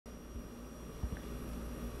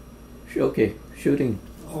Okay, shooting.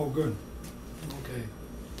 Oh, good. Okay.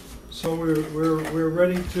 So we're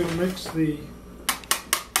ready to mix the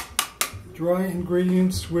dry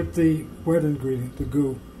ingredients with the wet ingredient, the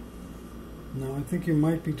goo. Now I think you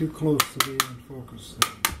might be too close to be in focus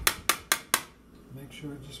there.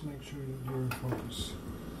 Just make sure you're in focus.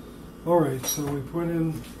 Alright, so we put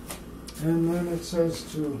in, and then it says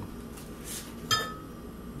to,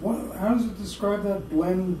 how does it describe that?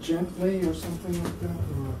 Blend gently or something like that?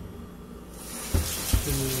 Or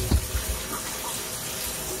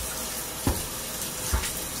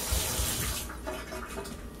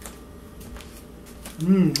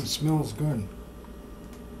it smells good.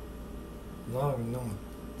 A lot of vanilla.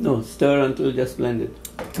 No, stir until just blended.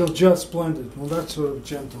 Till just blended. Well, that's sort of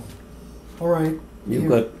gentle. All right.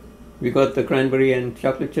 We got the cranberry and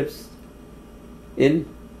chocolate chips in.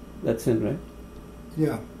 That's in, right?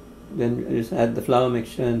 Yeah. Then just add the flour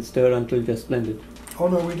mixture and stir until just blended. Oh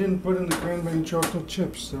no, we didn't put in the cranberry and chocolate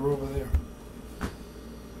chips. They're over there.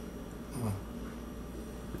 Oh.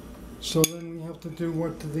 So then we have to do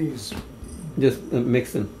what to these? Just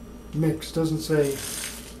mix them. Mix. Doesn't say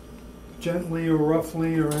gently or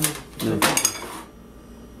roughly or anything. No.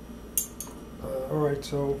 Alright,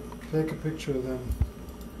 so take a picture of them.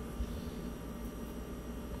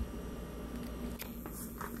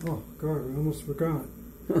 Oh God, we almost forgot.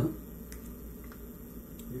 You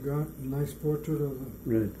got a nice portrait of them.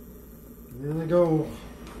 Right. There they go.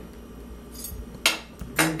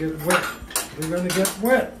 They're gonna get wet. They're gonna get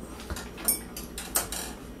wet.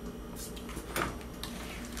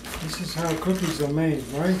 This is how cookies are made,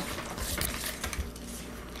 right?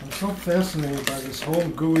 I'm so fascinated by this whole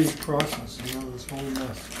gooey process, you know, this whole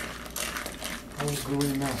mess. Whole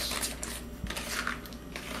gooey mess.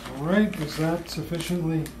 Alright, is that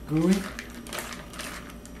sufficiently gooey?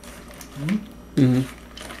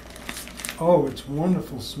 Oh, it's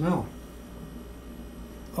wonderful smell.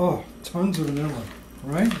 Oh, tons of vanilla,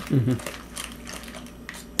 right?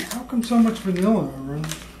 How come so much vanilla, Aaron?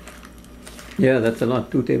 Yeah, that's a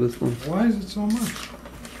lot, 2 tablespoons. Why is it so much?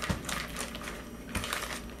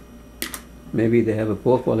 Maybe they have a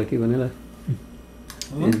poor quality vanilla.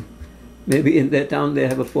 Huh? Maybe in their town they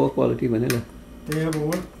have a poor quality vanilla. They have a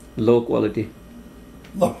what? Low quality.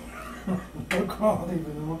 Low quality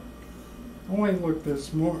vanilla. Oh wait, look,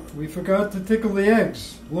 there's more. We forgot to tickle the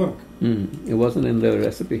eggs. Look. It wasn't in the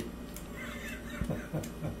recipe.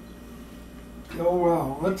 Oh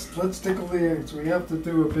wow, let's tickle the eggs. We have to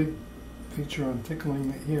do a big feature on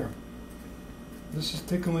tickling here. This is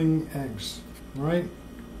tickling eggs, right?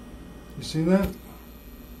 You see that?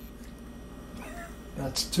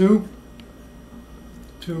 That's 2.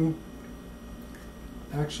 2.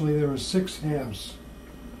 Actually, there are 6 halves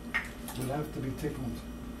that have to be tickled.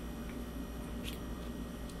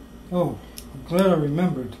 Oh, I'm glad I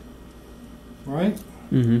remembered. Right?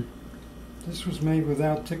 This was made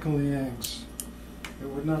without tickling the eggs. It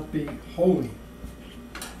would not be holy.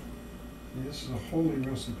 This is a holy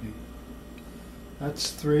recipe.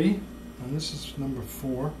 That's 3, and this is number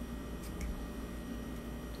 4.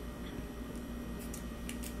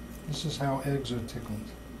 This is how eggs are tickled.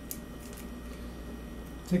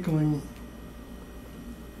 Tickling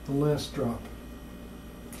the last drop.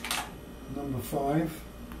 Number 5.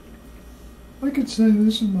 I could say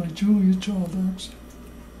this is my Julia Child accent.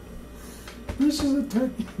 This is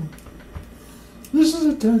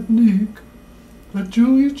a technique that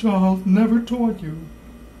Julia Child never taught you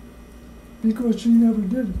because she never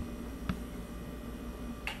did it.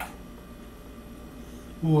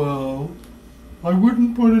 Well, I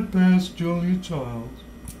wouldn't put it past Julia Child.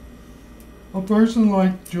 A person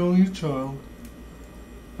like Julia Child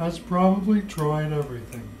has probably tried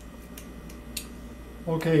everything.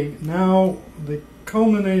 Okay, now the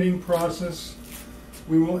culminating process,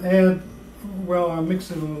 we will add, well, I'll mix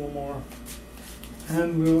it a little more,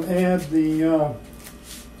 and we'll add the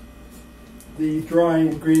dry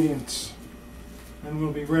ingredients, and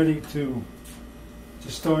we'll be ready to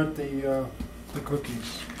start the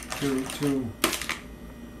cookies.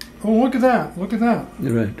 Oh, look at that! Look at that!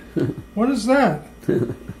 Right. What is that?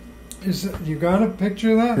 Is it, you got a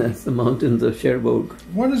picture of that? That's the mountains of Cherbourg.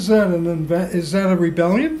 What is that? Is that a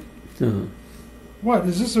rebellion? What?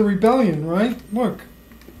 Is this a rebellion, right? Look.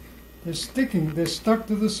 They're sticking. They're stuck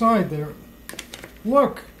to the side there.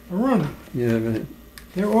 Look. Arun. Yeah, right.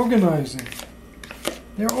 They're organizing.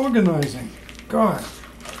 They're organizing. God.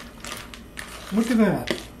 Look at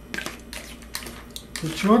that. The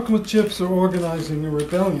chocolate chips are organizing a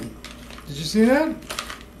rebellion. Did you see that?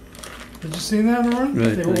 Did you see that, Arun?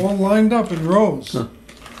 Right. They were all lined up in rows. Huh.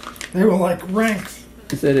 They were like ranked.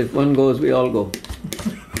 He said if one goes, we all go.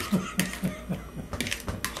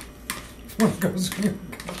 One goes.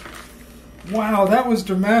 Wow, that was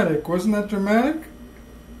dramatic. Wasn't that dramatic?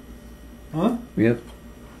 Huh? Yep.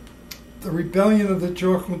 The rebellion of the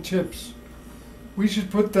chocolate chips. We should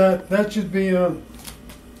put that. That should be a.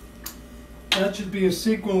 That should be a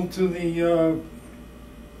sequel to the.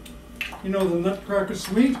 You know, the Nutcracker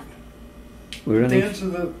Suite. We're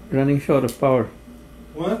running short of power.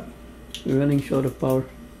 What? We're running short of power.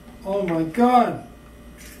 Oh my God!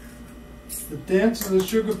 The Dance of the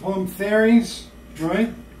Sugar Plum Fairies,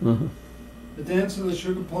 right? Uh-huh. The Dance of the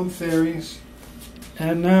Sugar Plum Fairies,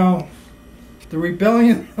 and now the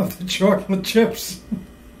Rebellion of the Chocolate Chips.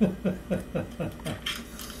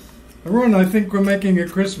 Arun, I think we're making a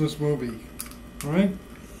Christmas movie, right?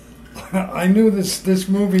 I knew this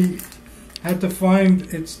movie had to find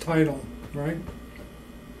its title, right?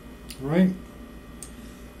 Right?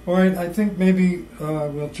 All right, I think maybe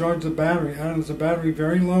we'll charge the battery. I don't know, is the battery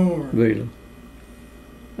very low? Or very low.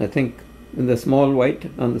 I think in the small white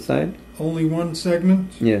on the side. Only one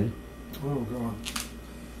segment? Yeah. Oh, God.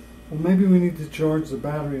 Well, maybe we need to charge the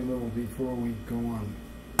battery a little before we go on.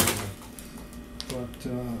 But,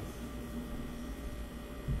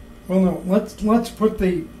 well, no,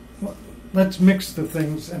 let's mix the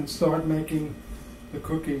things and start making the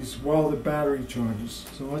cookies while the battery charges.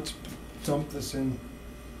 So let's dump this in.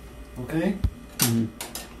 Okay? Mm-hmm.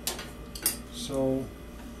 So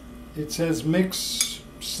it says mix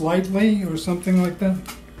slightly or something like that.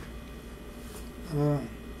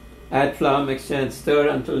 Add flour mixture and stir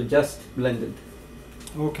until just blended.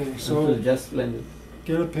 Okay, so until just blended.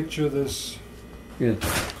 Get a picture of this. Yeah.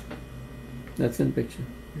 That's in picture.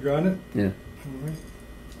 You got it? Yeah.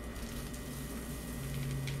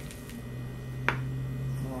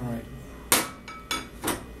 All right.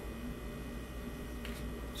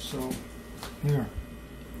 So, here.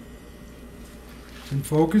 In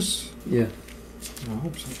focus? Yeah. I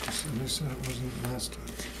hope so, because they said it wasn't last time.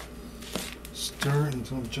 Stir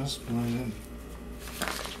until just blended.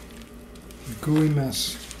 A gooey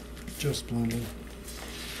mess, just blended.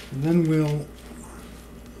 And then we'll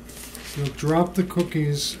drop the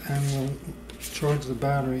cookies and we'll charge the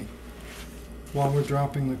battery while we're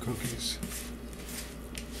dropping the cookies.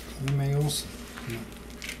 We may also... No.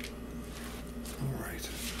 All right.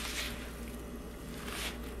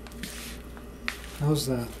 How's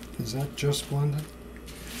that? Is that just blended?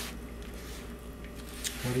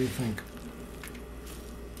 What do you think?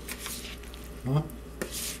 Huh?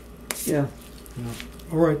 Yeah. Yeah.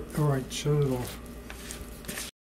 All right, shut it off.